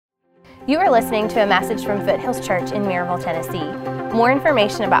You are listening to a message from Foothills Church in Maryville, Tennessee. More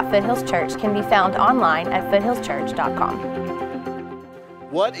information about Foothills Church can be found online at foothillschurch.com.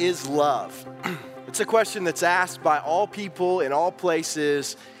 What is love? It's a question that's asked by all people in all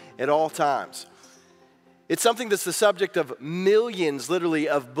places at all times. It's something that's the subject of millions, literally,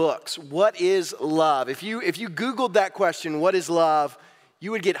 of books. What is love? If you Googled that question, what is love, you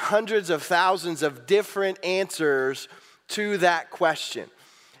would get hundreds of thousands of different answers to that question.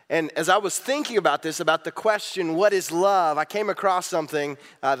 And as I was thinking about this, about the question, what is love, I came across something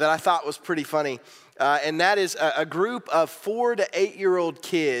that I thought was pretty funny. And that is a group of 4 to 8-year-old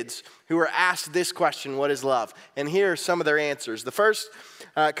kids who were asked this question, what is love? And here are some of their answers. The first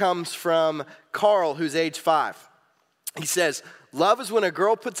comes from Carl, who's age 5. He says, love is when a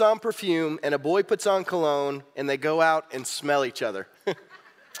girl puts on perfume and a boy puts on cologne and they go out and smell each other.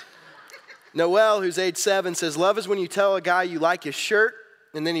 Noel, who's age 7, says, love is when you tell a guy you like his shirt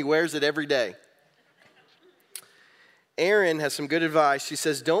and then he wears it every day. Erin has some good advice. She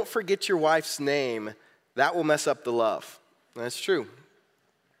says, don't forget your wife's name. That will mess up the love. That's true.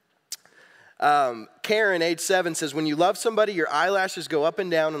 Karen, age 7, says, when you love somebody, your eyelashes go up and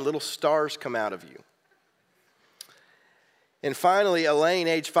down and little stars come out of you. And finally, Elaine,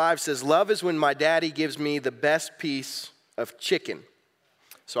 age 5, says, love is when my daddy gives me the best piece of chicken.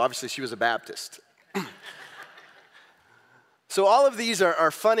 So obviously she was a Baptist. So all of these are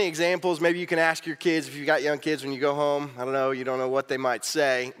funny examples. Maybe you can ask your kids, if you've got young kids, when you go home. I don't know, you don't know what they might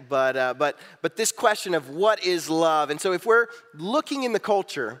say. But this question of what is love? And so if we're looking in the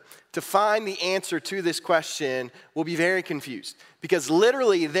culture to find the answer to this question, we'll be very confused. Because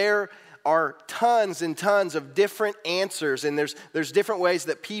literally there are tons and tons of different answers, and there's different ways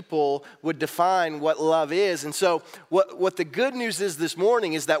that people would define what love is. And so what the good news is this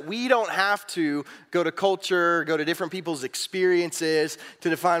morning is that we don't have to go to culture, go to different people's experiences to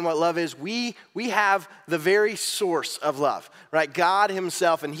define what love is. We have the very source of love, right? God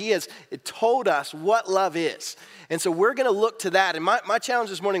himself, and he has told us what love is. And so we're going to look to that. And my challenge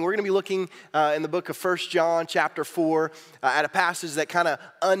this morning, we're going to be looking in the book of 1 John chapter 4 at a passage that kind of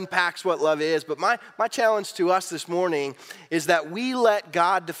unpacks what love is. But my challenge to us this morning is that we let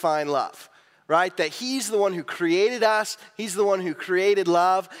God define love, right? That he's the one who created us. He's the one who created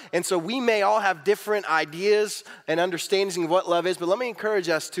love. And so we may all have different ideas and understandings of what love is. But let me encourage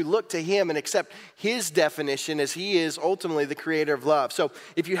us to look to him and accept his definition as he is ultimately the creator of love. So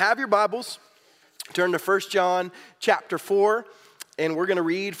if you have your Bibles, turn to 1 John chapter 4, and we're going to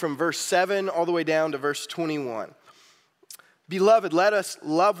read from verse 7 all the way down to verse 21. Beloved, let us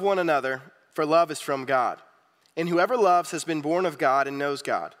love one another, for love is from God. And whoever loves has been born of God and knows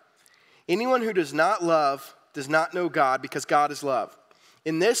God. Anyone who does not love does not know God, because God is love.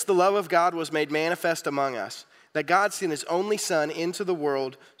 In this, the love of God was made manifest among us, that God sent his only Son into the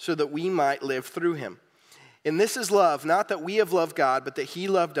world so that we might live through him. And this is love, not that we have loved God, but that he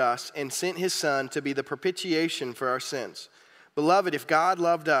loved us and sent his Son to be the propitiation for our sins. Beloved, if God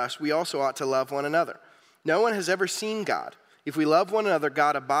loved us, we also ought to love one another. No one has ever seen God. If we love one another,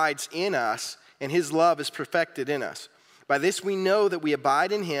 God abides in us, and his love is perfected in us. By this we know that we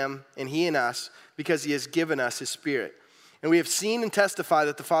abide in him, and he in us, because he has given us his Spirit. And we have seen and testified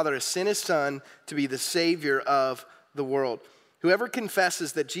that the Father has sent his Son to be the Savior of the world. Whoever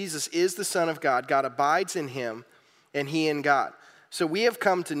confesses that Jesus is the Son of God, God abides in him, and he in God. So we have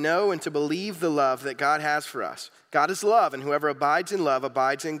come to know and to believe the love that God has for us. God is love, and whoever abides in love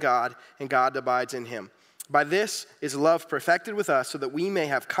abides in God, and God abides in him. By this is love perfected with us, so that we may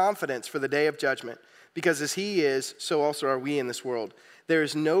have confidence for the day of judgment. Because as he is, so also are we in this world. There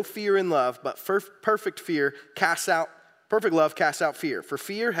is no fear in love, but perfect love casts out fear. For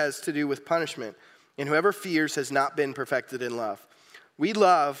fear has to do with punishment. And whoever fears has not been perfected in love. We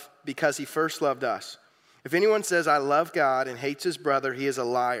love because he first loved us. If anyone says, I love God, and hates his brother, he is a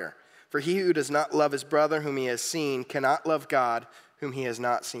liar. For he who does not love his brother whom he has seen cannot love God whom he has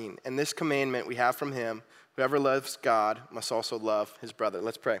not seen. And this commandment we have from him, whoever loves God must also love his brother.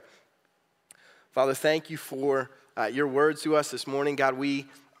 Let's pray. Father, thank you for your words to us this morning. God, we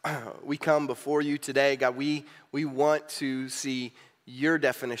come before you today. God, we want to see your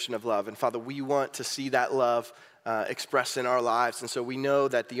definition of love. And Father, we want to see that love expressed in our lives. And so we know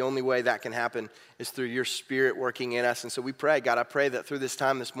that the only way that can happen is through your Spirit working in us. And so we pray, God, I pray that through this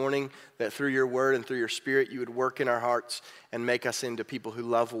time this morning, that through your word and through your Spirit, you would work in our hearts and make us into people who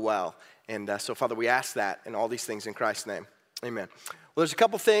love well. And so, Father, we ask that and all these things in Christ's name. Amen. Well, there's a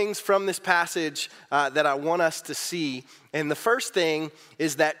couple things from this passage that I want us to see. And the first thing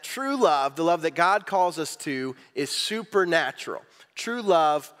is that true love, the love that God calls us to, is supernatural. True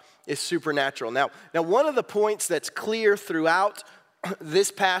love is supernatural. Now, one of the points that's clear throughout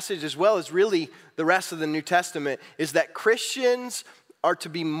this passage, as well as really the rest of the New Testament, is that Christians are to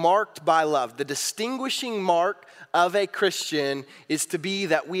be marked by love. The distinguishing mark of a Christian is to be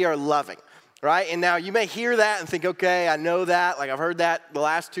that we are loving, right? And now you may hear that and think, okay, I know that, like I've heard that the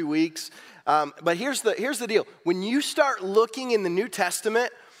last 2 weeks. But here's the deal. When you start looking in the New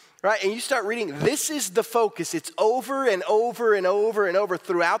Testament, right, and you start reading, this is the focus. It's over and over and over and over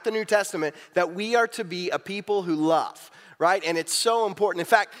throughout the New Testament that we are to be a people who love. Right? And it's so important. In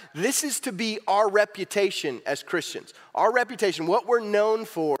fact, this is to be our reputation as Christians. Our reputation, what we're known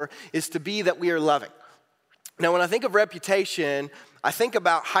for, is to be that we are loving. Now, when I think of reputation, I think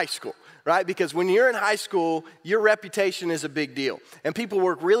about high school, right? Because when you're in high school, your reputation is a big deal. And people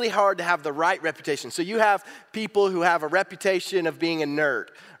work really hard to have the right reputation. So you have people who have a reputation of being a nerd,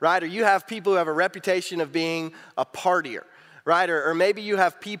 right? Or you have people who have a reputation of being a partier. Right? Or maybe you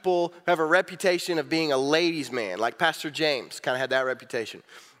have people who have a reputation of being a ladies' man, like Pastor James kind of had that reputation,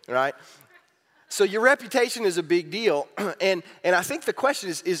 right? So your reputation is a big deal. And I think the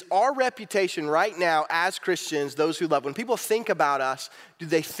question is our reputation right now as Christians, those who love, when people think about us, do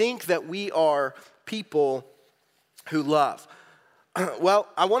they think that we are people who love? Well,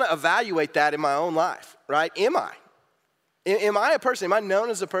 I want to evaluate that in my own life, right? Am I? Am I a person, am I known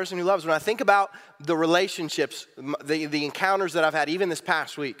as a person who loves? When I think about the relationships, the encounters that I've had, even this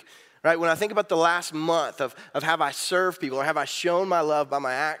past week, right? When I think about the last month of have I served people or have I shown my love by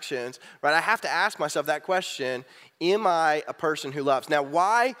my actions, right? I have to ask myself that question, am I a person who loves? Now,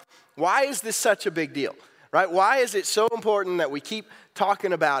 why is this such a big deal, right? Why is it so important that we keep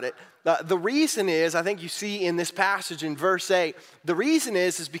talking about it? The reason is, I think you see in this passage in verse 8, the reason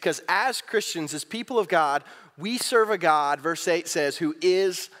is because as Christians, as people of God, we serve a God, verse 8 says, who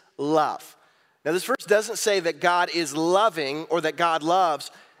is love. Now this verse doesn't say that God is loving or that God loves.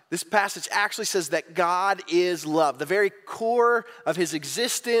 This passage actually says that God is love. The very core of his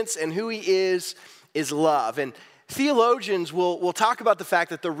existence and who he is love. And theologians will talk about the fact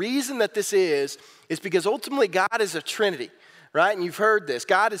that the reason that this is because ultimately God is a Trinity, right? And you've heard this.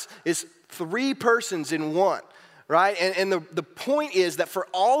 God is three persons in one. Right? And the point is that for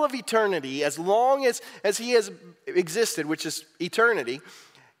all of eternity, as long as he has existed, which is eternity,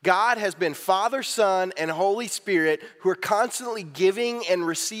 God has been Father, Son, and Holy Spirit who are constantly giving and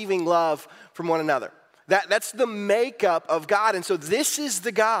receiving love from one another. That's the makeup of God. And so this is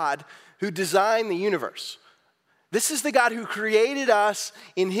the God who designed the universe. This is the God who created us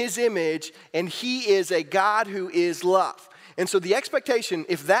in his image, and he is a God who is love. And so the expectation,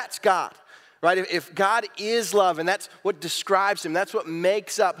 if that's God, right? If God is love, and that's what describes him, that's what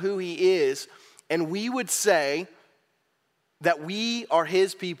makes up who he is, and we would say that we are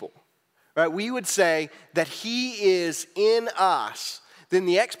his people, right? We would say that he is in us, then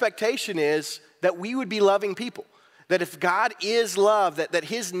the expectation is that we would be loving people. That if God is love, that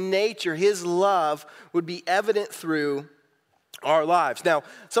his nature, his love would be evident through our lives. Now,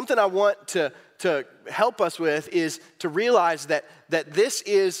 something I want to help us with is to realize that this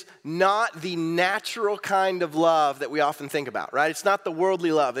is not the natural kind of love that we often think about, right? It's not the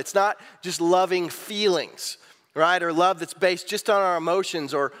worldly love. It's not just loving feelings, right? Or love that's based just on our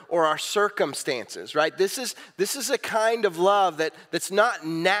emotions or our circumstances, right? This is a kind of love that's not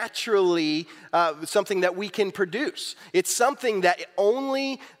naturally something that we can produce. It's something that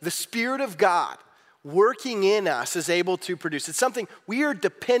only the Spirit of God working in us is able to produce. It's something we are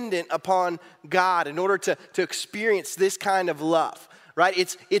dependent upon God in order to experience this kind of love, right?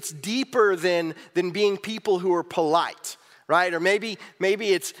 It's deeper than being people who are polite, right? Or maybe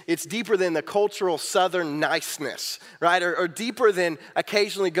it's deeper than the cultural Southern niceness, right? Or deeper than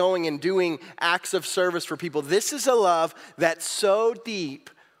occasionally going and doing acts of service for people. This is a love that's so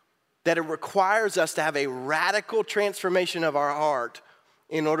deep that it requires us to have a radical transformation of our heart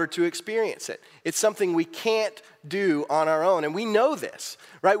in order to experience it. It's something we can't do on our own. And we know this,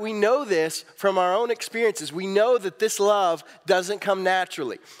 right? We know this from our own experiences. We know that this love doesn't come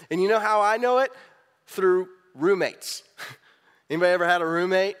naturally. And you know how I know it? Through roommates. Anybody ever had a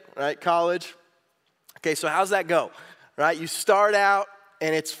roommate, right? College? Okay, so how's that go? Right? You start out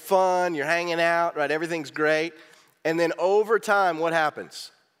and it's fun, you're hanging out, right? Everything's great. And then over time, what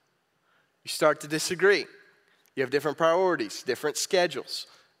happens? You start to disagree. You have different priorities, different schedules,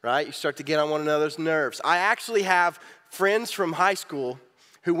 right? You start to get on one another's nerves. I actually have friends from high school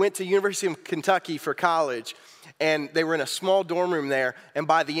who went to University of Kentucky for college, and they were in a small dorm room there, and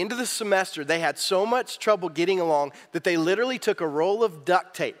by the end of the semester, they had so much trouble getting along that they literally took a roll of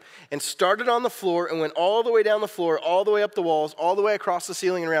duct tape and started on the floor and went all the way down the floor, all the way up the walls, all the way across the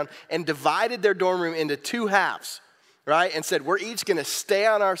ceiling and around, and divided their dorm room into two halves, right? And said, we're each gonna stay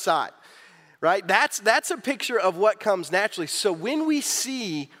on our side. right? That's a picture of what comes naturally. So when we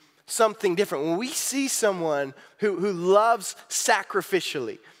see something different, when we see someone who loves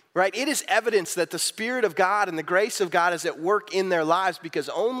sacrificially, right, it is evidence that the Spirit of God and the grace of God is at work in their lives, because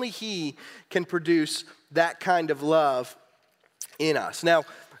only He can produce that kind of love in us. Now,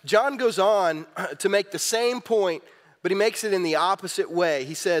 John goes on to make the same point, but he makes it in the opposite way.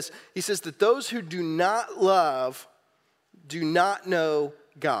 He says that those who do not love do not know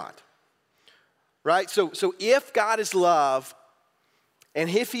God. Right? So if God is love, and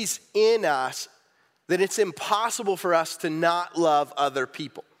if He's in us, then it's impossible for us to not love other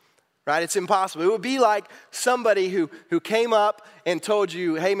people. Right? It's impossible. It would be like somebody who came up and told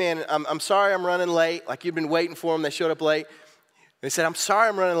you, hey man, I'm sorry I'm running late. Like you've been waiting for them, they showed up late. They said, I'm sorry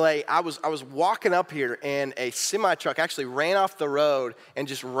I'm running late. I was walking up here and a semi-truck actually ran off the road and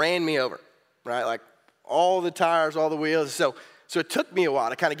just ran me over. Right? Like all the tires, all the wheels. So it took me a while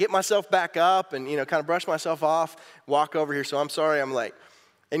to kind of get myself back up and, kind of brush myself off, walk over here. So I'm sorry I'm late.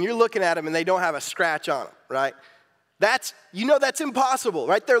 And you're looking at them and they don't have a scratch on them, right? That's impossible,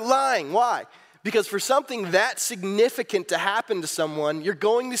 right? They're lying. Why? Because for something that significant to happen to someone, you're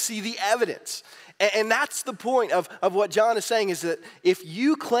going to see the evidence. And that's the point of what John is saying, is that if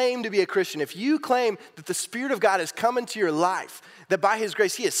you claim to be a Christian, if you claim that the Spirit of God has come into your life, that by His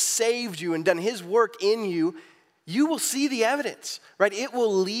grace He has saved you and done His work in you, you will see the evidence, right? It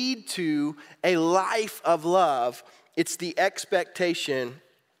will lead to a life of love. It's the expectation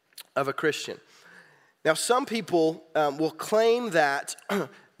of a Christian. Now, some people will claim that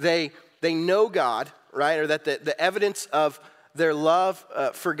they know God, right? Or that the evidence of their love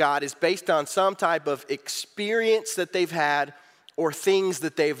for God is based on some type of experience that they've had or things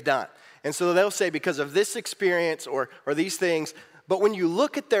that they've done. And so they'll say because of this experience or these things, but when you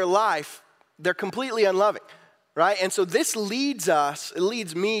look at their life, they're completely unloving. Right? And so this leads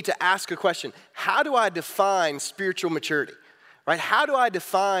me to ask a question. How do I define spiritual maturity? Right? How do I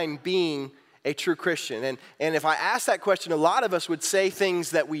define being a true Christian? And if I ask that question, a lot of us would say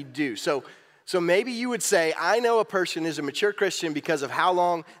things that we do. So maybe you would say, I know a person is a mature Christian because of how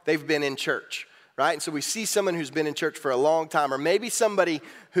long they've been in church. Right? And so we see someone who's been in church for a long time, or maybe somebody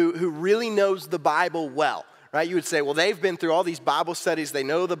who really knows the Bible well. Right? You would say, well, they've been through all these Bible studies. They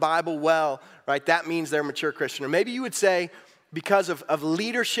know the Bible well. Right? That means they're a mature Christian. Or maybe you would say because of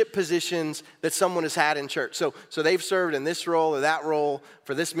leadership positions that someone has had in church. So they've served in this role or that role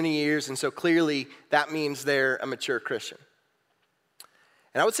for this many years, and so clearly that means they're a mature Christian.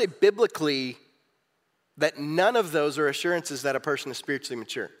 And I would say biblically that none of those are assurances that a person is spiritually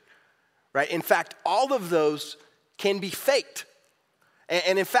mature. Right? In fact, all of those can be faked.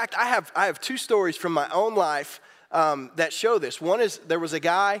 And in fact, I have two stories from my own life that show this. One is there was a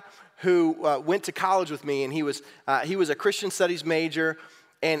guy who went to college with me, and he was a Christian studies major,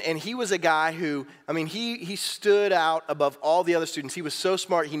 and he was a guy who, he stood out above all the other students. He was so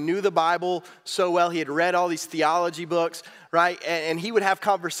smart. He knew the Bible so well. He had read all these theology books, right? And he would have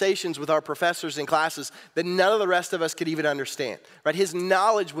conversations with our professors in classes that none of the rest of us could even understand, right? His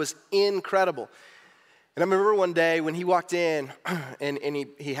knowledge was incredible. And I remember one day when he walked in and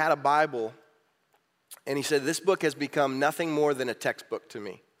he had a Bible, and he said, this book has become nothing more than a textbook to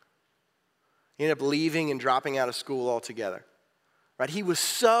me. He ended up leaving and dropping out of school altogether. Right? He was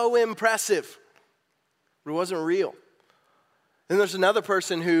so impressive, but it wasn't real. Then there's another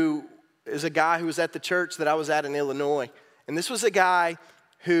person who is a guy who was at the church that I was at in Illinois. And this was a guy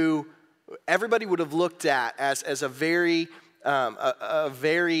who everybody would have looked at as a very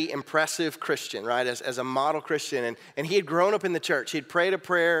impressive Christian, right? As a model Christian. And he had grown up in the church. He had prayed a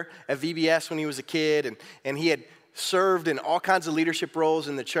prayer at VBS when he was a kid. And he had served in all kinds of leadership roles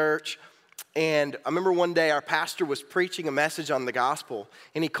in the church. And I remember one day our pastor was preaching a message on the gospel,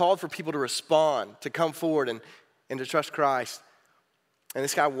 and he called for people to respond, to come forward and to trust Christ. And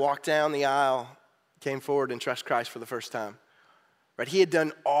this guy walked down the aisle, came forward and trusted Christ for the first time. Right? He had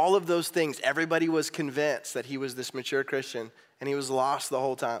done all of those things. Everybody was convinced that he was this mature Christian, and he was lost the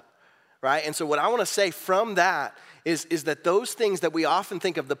whole time. Right? And so what I want to say from that is that those things that we often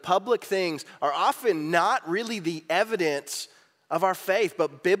think of, the public things, are often not really the evidence of our faith.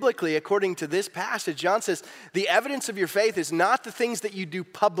 But biblically, according to this passage, John says, the evidence of your faith is not the things that you do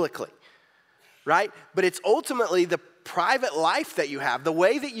publicly, right? But it's ultimately the private life that you have, the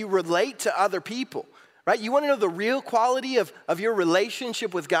way that you relate to other people, right? You want to know the real quality of your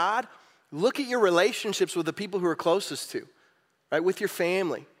relationship with God? Look at your relationships with the people who are closest to, right? With your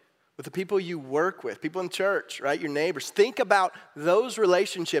family, with the people you work with, people in church, right? Your neighbors. Think about those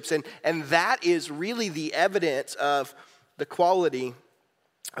relationships, and that is really the evidence of the quality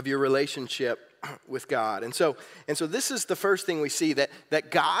of your relationship with God. And so this is the first thing we see,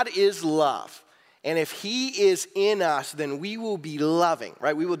 that God is love. And if he is in us, then we will be loving,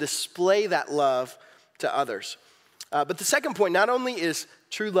 right? We will display that love to others. But the second point, not only is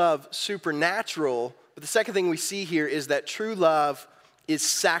true love supernatural, but the second thing we see here is that true love is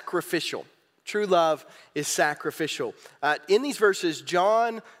sacrificial. True love is sacrificial. In these verses,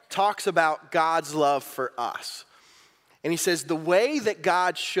 John talks about God's love for us. And he says the way that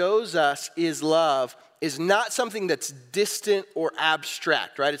God shows us his love is not something that's distant or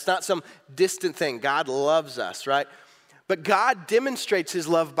abstract, right? It's not some distant thing. God loves us, right? But God demonstrates his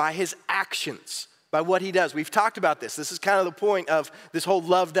love by his actions, by what he does. We've talked about this. This is kind of the point of this whole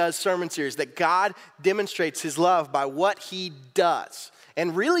Love Does sermon series, that God demonstrates his love by what he does.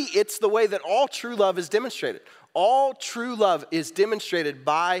 And really, it's the way that all true love is demonstrated. All true love is demonstrated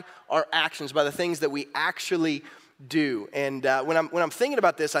by our actions, by the things that we actually do. And when I'm thinking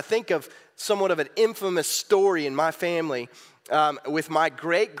about this, I think of somewhat of an infamous story in my family with my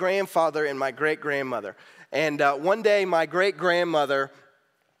great-grandfather and my great-grandmother. And one day, my great-grandmother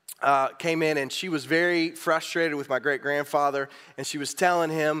came in, and she was very frustrated with my great-grandfather, and she was telling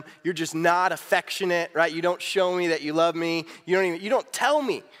him, "You're just not affectionate, right? You don't show me that you love me. You don't tell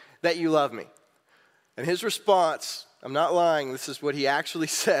me that you love me." And his response, I'm not lying, this is what he actually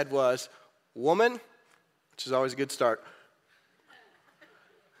said, was, "Woman," which is always a good start,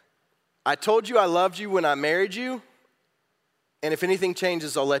 "I told you I loved you when I married you, and if anything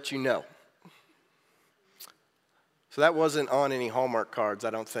changes, I'll let you know." So that wasn't on any Hallmark cards, I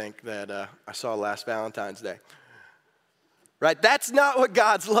don't think, that I saw last Valentine's Day. Right? That's not what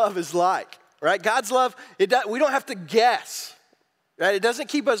God's love is like. Right? God's love, we don't have to guess. Right? It doesn't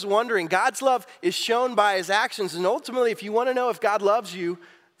keep us wondering. God's love is shown by his actions. And ultimately, if you want to know if God loves you,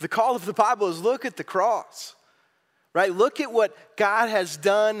 the call of the Bible is look at the cross. Right? Look at what God has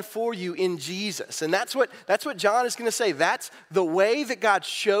done for you in Jesus. And that's what John is going to say. That's the way that God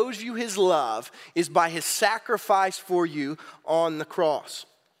shows you his love, is by his sacrifice for you on the cross.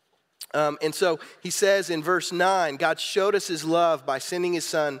 And so he says in verse 9, God showed us his love by sending his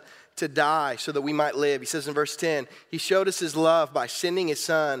son to die so that we might live. He says in verse 10, he showed us his love by sending his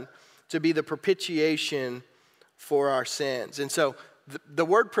son to be the propitiation for our sins. And so the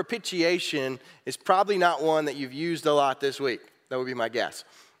word propitiation is probably not one that you've used a lot this week. That would be my guess,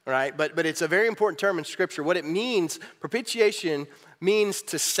 right? But it's a very important term in Scripture. What it means, propitiation means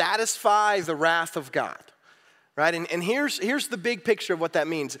to satisfy the wrath of God, right? And here's the big picture of what that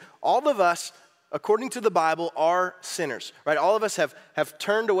means. All of us, according to the Bible, are sinners, right? All of us have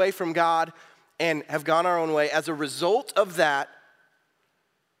turned away from God and have gone our own way. As a result of that,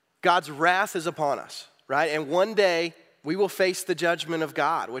 God's wrath is upon us, right? And one day, we will face the judgment of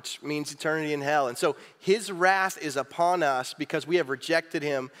God, which means eternity in hell. And so his wrath is upon us because we have rejected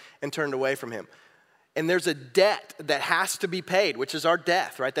him and turned away from him. And there's a debt that has to be paid, which is our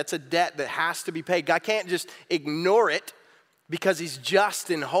death, right? That's a debt that has to be paid. God can't just ignore it because he's just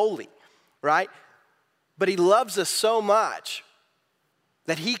and holy, right? But he loves us so much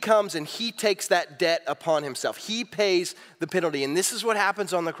that he comes and he takes that debt upon himself. He pays the penalty. And this is what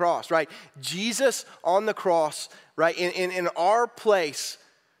happens on the cross, right? Jesus on the cross, right, in our place,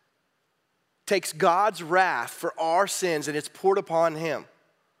 takes God's wrath for our sins and it's poured upon him.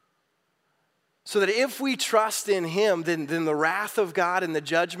 So that if we trust in him, then the wrath of God and the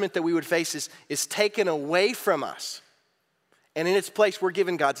judgment that we would face is taken away from us. And in its place, we're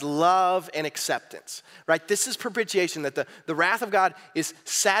given God's love and acceptance, right? This is propitiation, that the wrath of God is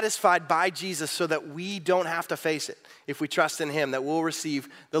satisfied by Jesus so that we don't have to face it. If we trust in him, that we'll receive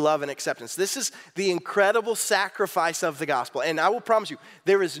the love and acceptance. This is the incredible sacrifice of the gospel. And I will promise you,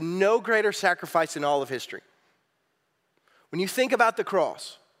 there is no greater sacrifice in all of history. When you think about the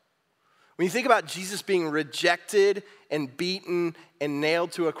cross, when you think about Jesus being rejected and beaten and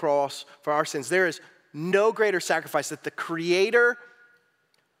nailed to a cross for our sins, there is no greater sacrifice, that the Creator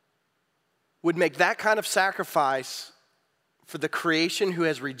would make that kind of sacrifice for the creation who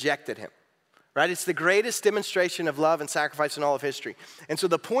has rejected him, right? It's the greatest demonstration of love and sacrifice in all of history. And so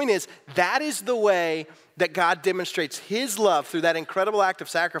the point is, that is the way that God demonstrates his love through that incredible act of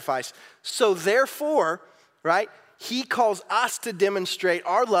sacrifice. So therefore, right, he calls us to demonstrate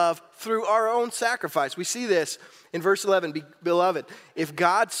our love through our own sacrifice. We see this in verse 11, beloved, if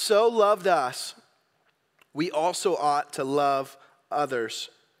God so loved us, we also ought to love others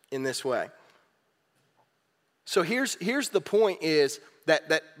in this way. So here's the point, is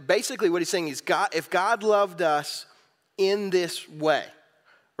that basically what he's saying is, if God loved us in this way,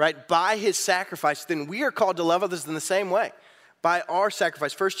 right, by his sacrifice, then we are called to love others in the same way, by our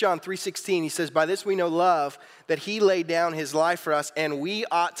sacrifice. 1 John 3:16, he says, by this we know love, that he laid down his life for us, and we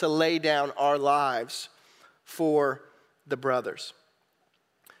ought to lay down our lives for the brothers.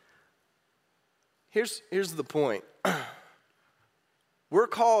 Here's the point. We're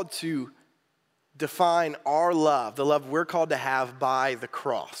called to define our love, the love we're called to have, by the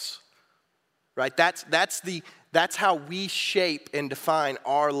cross. Right? That's how we shape and define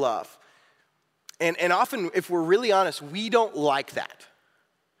our love. And often, if we're really honest, we don't like that.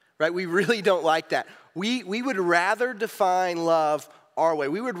 Right? We really don't like that. We would rather define love our way.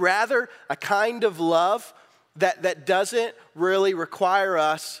 We would rather a kind of love that doesn't really require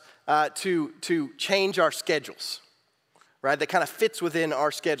us to change our schedules. Right? That kind of fits within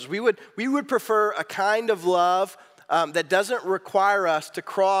our schedules. We would prefer a kind of love that doesn't require us to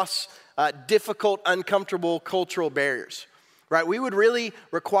cross difficult, uncomfortable cultural barriers. Right? We would really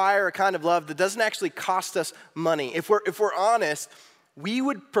require a kind of love that doesn't actually cost us money. If we're honest, we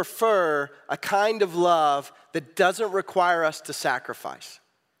would prefer a kind of love that doesn't require us to sacrifice.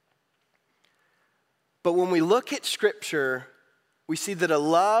 But when we look at Scripture, we see that a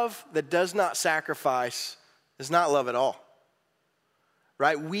love that does not sacrifice is not love at all.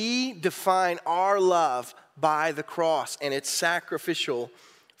 Right? We define our love by the cross, and it's sacrificial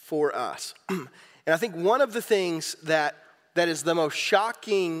for us. And I think one of the things that is the most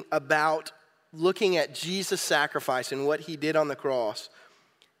shocking about looking at Jesus' sacrifice and what he did on the cross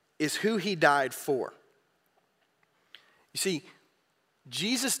is who he died for. You see,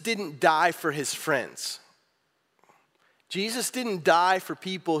 Jesus didn't die for his friends. Jesus didn't die for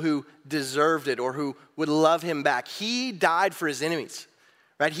people who deserved it or who would love him back. He died for his enemies.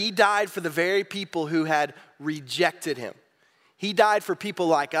 Right? He died for the very people who had rejected him. He died for people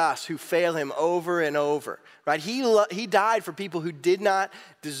like us who fail him over and over. Right? He died for people who did not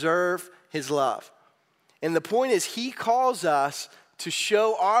deserve his love. And the point is, he calls us to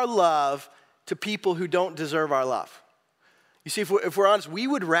show our love to people who don't deserve our love. You see, if we're honest, we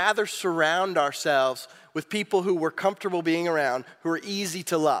would rather surround ourselves with people who we're comfortable being around, who are easy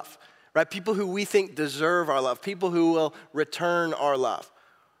to love. Right? People who we think deserve our love, people who will return our love.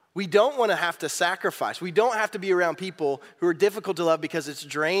 We don't want to have to sacrifice. We don't have to be around people who are difficult to love because it's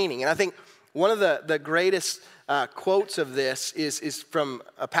draining. And I think one of the greatest quotes of this is from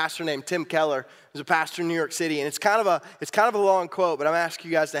a pastor named Tim Keller, who's a pastor in New York City. And it's kind of a long quote, but I'm asking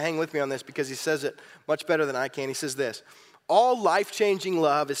you guys to hang with me on this because he says it much better than I can. He says this: all life-changing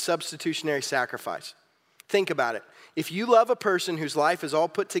love is substitutionary sacrifice. Think about it. If you love a person whose life is all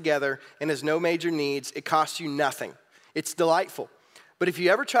put together and has no major needs, it costs you nothing. It's delightful. But if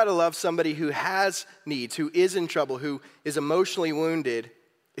you ever try to love somebody who has needs, who is in trouble, who is emotionally wounded,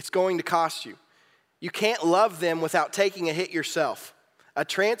 it's going to cost you. You can't love them without taking a hit yourself. A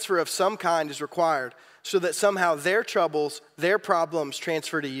transfer of some kind is required so that somehow their troubles, their problems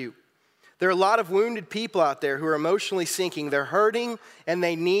transfer to you. There are a lot of wounded people out there who are emotionally sinking. They're hurting and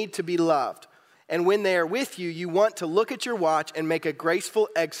they need to be loved. And when they are with you, you want to look at your watch and make a graceful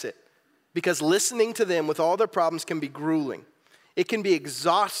exit because listening to them with all their problems can be grueling. It can be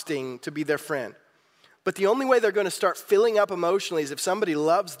exhausting to be their friend. But the only way they're going to start filling up emotionally is if somebody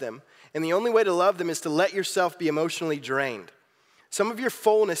loves them. And the only way to love them is to let yourself be emotionally drained. Some of your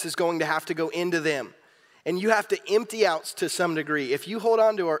fullness is going to have to go into them. And you have to empty out to some degree. If you hold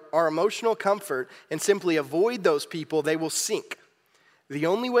on to our emotional comfort and simply avoid those people, they will sink. The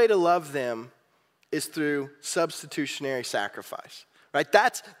only way to love them is through substitutionary sacrifice. Right?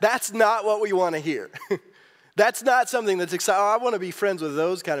 That's not what we want to hear. That's not something that's exciting. Oh, I want to be friends with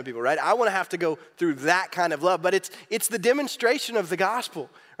those kind of people, right? I want to have to go through that kind of love. But it's the demonstration of the gospel,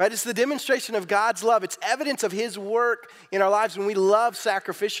 right? It's the demonstration of God's love. It's evidence of his work in our lives when we love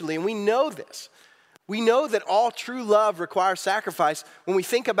sacrificially. And we know this. We know that all true love requires sacrifice when we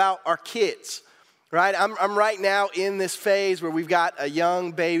think about our kids, right? I'm right now in this phase where we've got a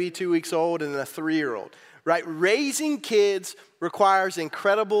young baby, 2 weeks old, and a 3-year-old, right? Raising kids requires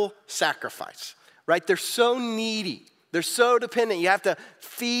incredible sacrifice. Right? They're so needy. They're so dependent. You have to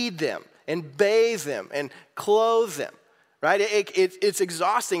feed them and bathe them and clothe them. Right? It's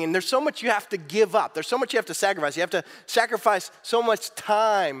exhausting. And there's so much you have to give up. There's so much you have to sacrifice. You have to sacrifice so much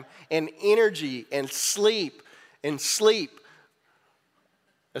time and energy and sleep. I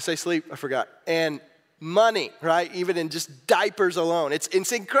say sleep? I forgot. And money, right? Even in just diapers alone.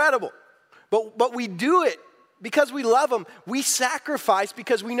 It's incredible. But we do it because we love them. We sacrifice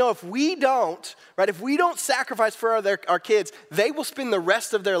because we know if we don't, right, if we don't sacrifice for our kids, they will spend the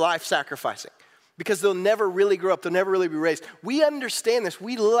rest of their life sacrificing because they'll never really grow up. They'll never really be raised. We understand this.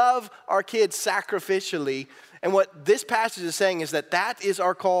 We love our kids sacrificially. And what this passage is saying is that is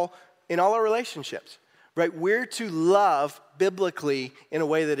our call in all our relationships, right? We're to love biblically in a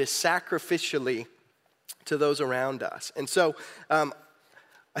way that is sacrificially to those around us. And so I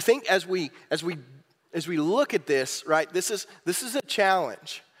think as we look at this, right, this is a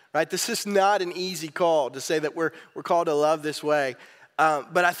challenge, right? This is not an easy call to say that we're called to love this way.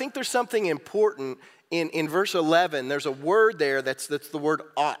 But I think there's something important in verse 11. There's a word there that's the word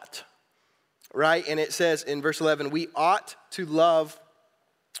ought, right? And it says in verse 11, we ought to love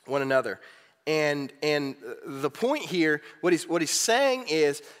one another. And the point here, what he's saying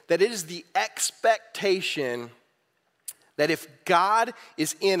is that it is the expectation that if God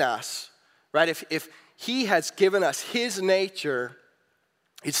is in us, right, if he has given us his nature,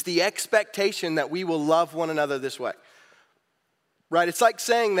 it's the expectation that we will love one another this way. Right? It's like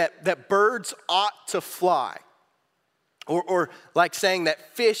saying that birds ought to fly, or like saying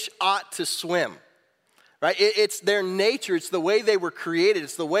that fish ought to swim. Right? It's their nature. It's the way they were created.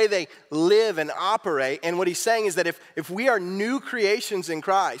 It's the way they live and operate. And what he's saying is that if we are new creations in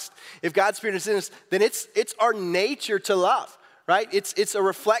Christ, if God's Spirit is in us, then it's our nature to love. Right? It's a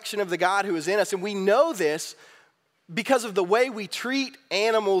reflection of the God who is in us. And we know this because of the way we treat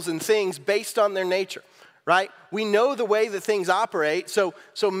animals and things based on their nature. Right? We know the way that things operate. So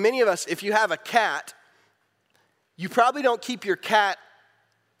many of us, if you have a cat, you probably don't keep your cat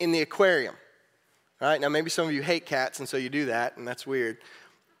in the aquarium. Right? Now, maybe some of you hate cats, and so you do that, and that's weird.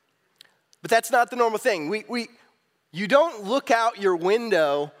 But that's not the normal thing. You don't look out your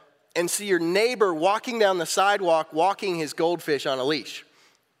window and see your neighbor walking down the sidewalk walking his goldfish on a leash.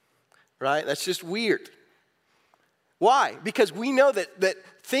 Right? That's just weird. Why? Because we know that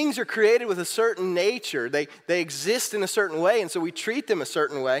things are created with a certain nature. They exist in a certain way, and so we treat them a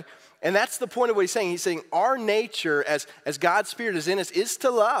certain way. And that's the point of what he's saying. He's saying our nature as God's Spirit is in us is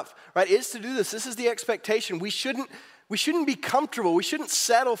to love, right? Is to do this. This is the expectation. We shouldn't be comfortable. We shouldn't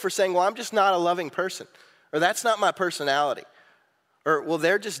settle for saying, well, I'm just not a loving person, or that's not my personality, or, well,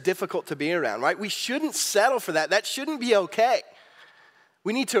 they're just difficult to be around, right? We shouldn't settle for that. That shouldn't be okay.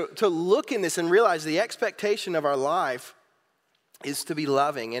 We need to look in this and realize the expectation of our life is to be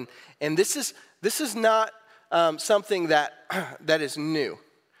loving. And this is not something that is new.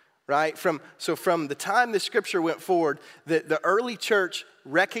 Right? From the time the scripture went forward, the early church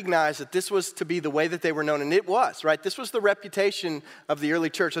recognized that this was to be the way that they were known, and it was, right? This was the reputation of the early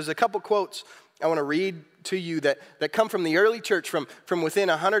church. There's a couple quotes I want to read to you that come from the early church from within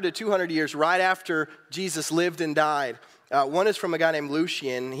 100 to 200 years right after Jesus lived and died. One is from a guy named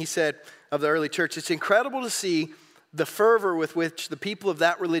Lucian. He said of the early church, it's incredible to see the fervor with which the people of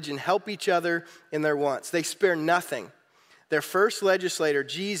that religion help each other in their wants. They spare nothing. Their first legislator,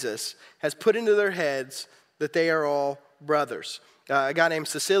 Jesus, has put into their heads that they are all brothers. A guy named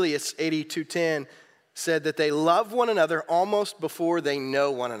Cecilius, 8210, said that they love one another almost before they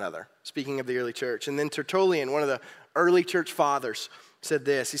know one another, speaking of the early church. And then Tertullian, one of the early church fathers, said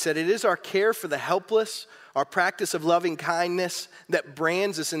this. He said, it is our care for the helpless, our practice of loving kindness that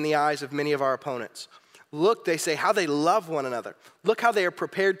brands us in the eyes of many of our opponents. Look, they say, how they love one another. Look how they are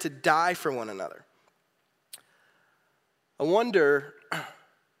prepared to die for one another. I wonder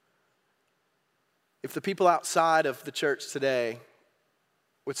if the people outside of the church today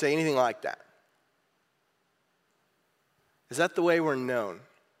would say anything like that. Is that the way we're known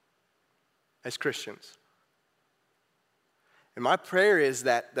as Christians? And my prayer is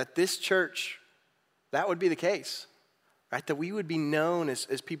that this church, that would be the case, right? That we would be known as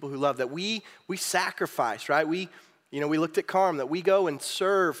people who love, that we sacrifice, right? We looked at Carm, that we go and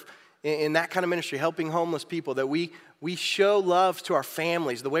serve in that kind of ministry, helping homeless people, that we show love to our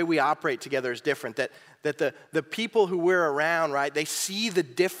families. The way we operate together is different, that the people who we're around, right, they see the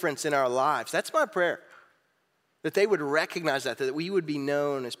difference in our lives. That's my prayer, that they would recognize that we would be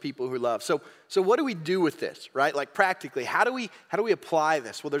known as people who love. So what do we do with this, right? Like practically, how do we apply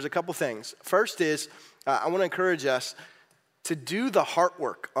this? Well, there's a couple things. First is, I want to encourage us to do the heart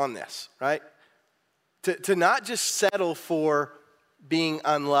work on this, right? To not just settle for being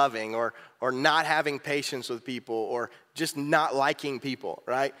unloving or not having patience with people or just not liking people,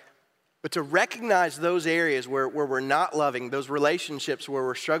 right? But to recognize those areas where we're not loving, those relationships where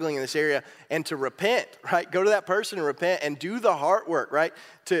we're struggling in this area, and to repent, right? Go to that person and repent and do the heart work, right?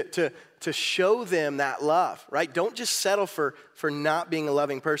 To show them that love, right? Don't just settle for not being a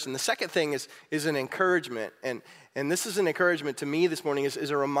loving person. The second thing is an encouragement, and this is an encouragement to me this morning,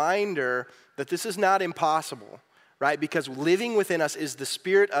 is a reminder that this is not impossible, right? Because living within us is the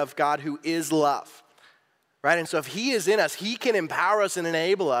Spirit of God who is love, right? And so if He is in us, He can empower us and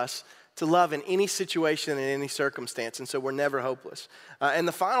enable us to love in any situation, in any circumstance, and so we're never hopeless. And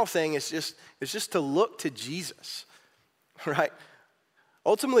the final thing is just to look to Jesus, right?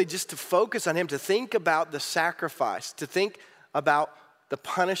 Ultimately, just to focus on him, to think about the sacrifice, to think about the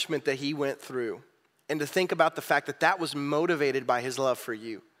punishment that he went through, and to think about the fact that that was motivated by his love for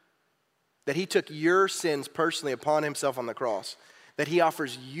you. That he took your sins personally upon himself on the cross. That he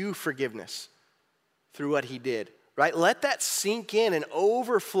offers you forgiveness through what he did, right? Let that sink in and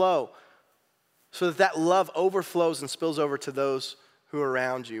overflow so that that love overflows and spills over to those who are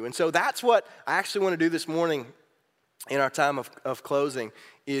around you. And so that's what I actually want to do this morning in our time of closing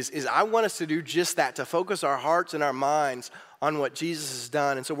is I want us to do just that, to focus our hearts and our minds on what Jesus has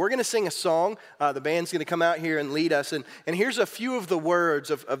done. And so we're going to sing a song. The band's going to come out here and lead us. And here's a few of the words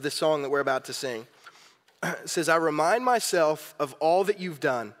of this song that we're about to sing. It says, I remind myself of all that you've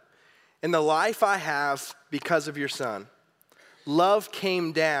done and the life I have because of your Son. Love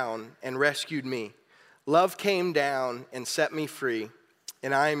came down and rescued me. Love came down and set me free.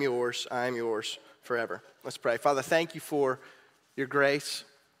 And I am yours forever. Let's pray. Father, thank you for your grace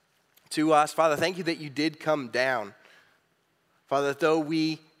to us. Father, thank you that you did come down. Father, that though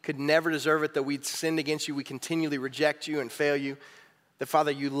we could never deserve it, that we'd sinned against you, we continually reject you and fail you, that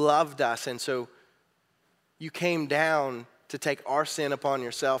Father, you loved us, and so you came down to take our sin upon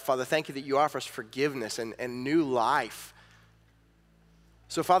yourself. Father, thank you that you offer us forgiveness and new life.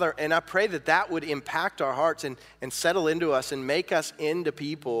 So Father, and I pray that that would impact our hearts and settle into us and make us into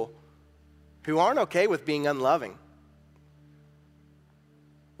people who aren't okay with being unloving.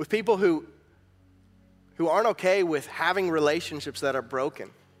 With people who aren't okay with having relationships that are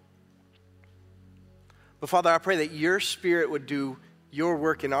broken. But Father, I pray that your Spirit would do your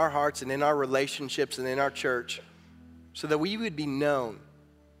work in our hearts and in our relationships and in our church so that we would be known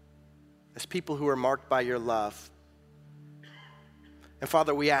as people who are marked by your love. And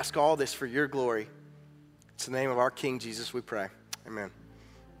Father, we ask all this for your glory. It's in the name of our King Jesus we pray. Amen.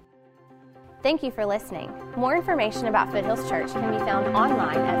 Thank you for listening. More information about Foothills Church can be found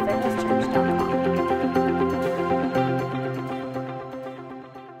online at foothillschurch.com.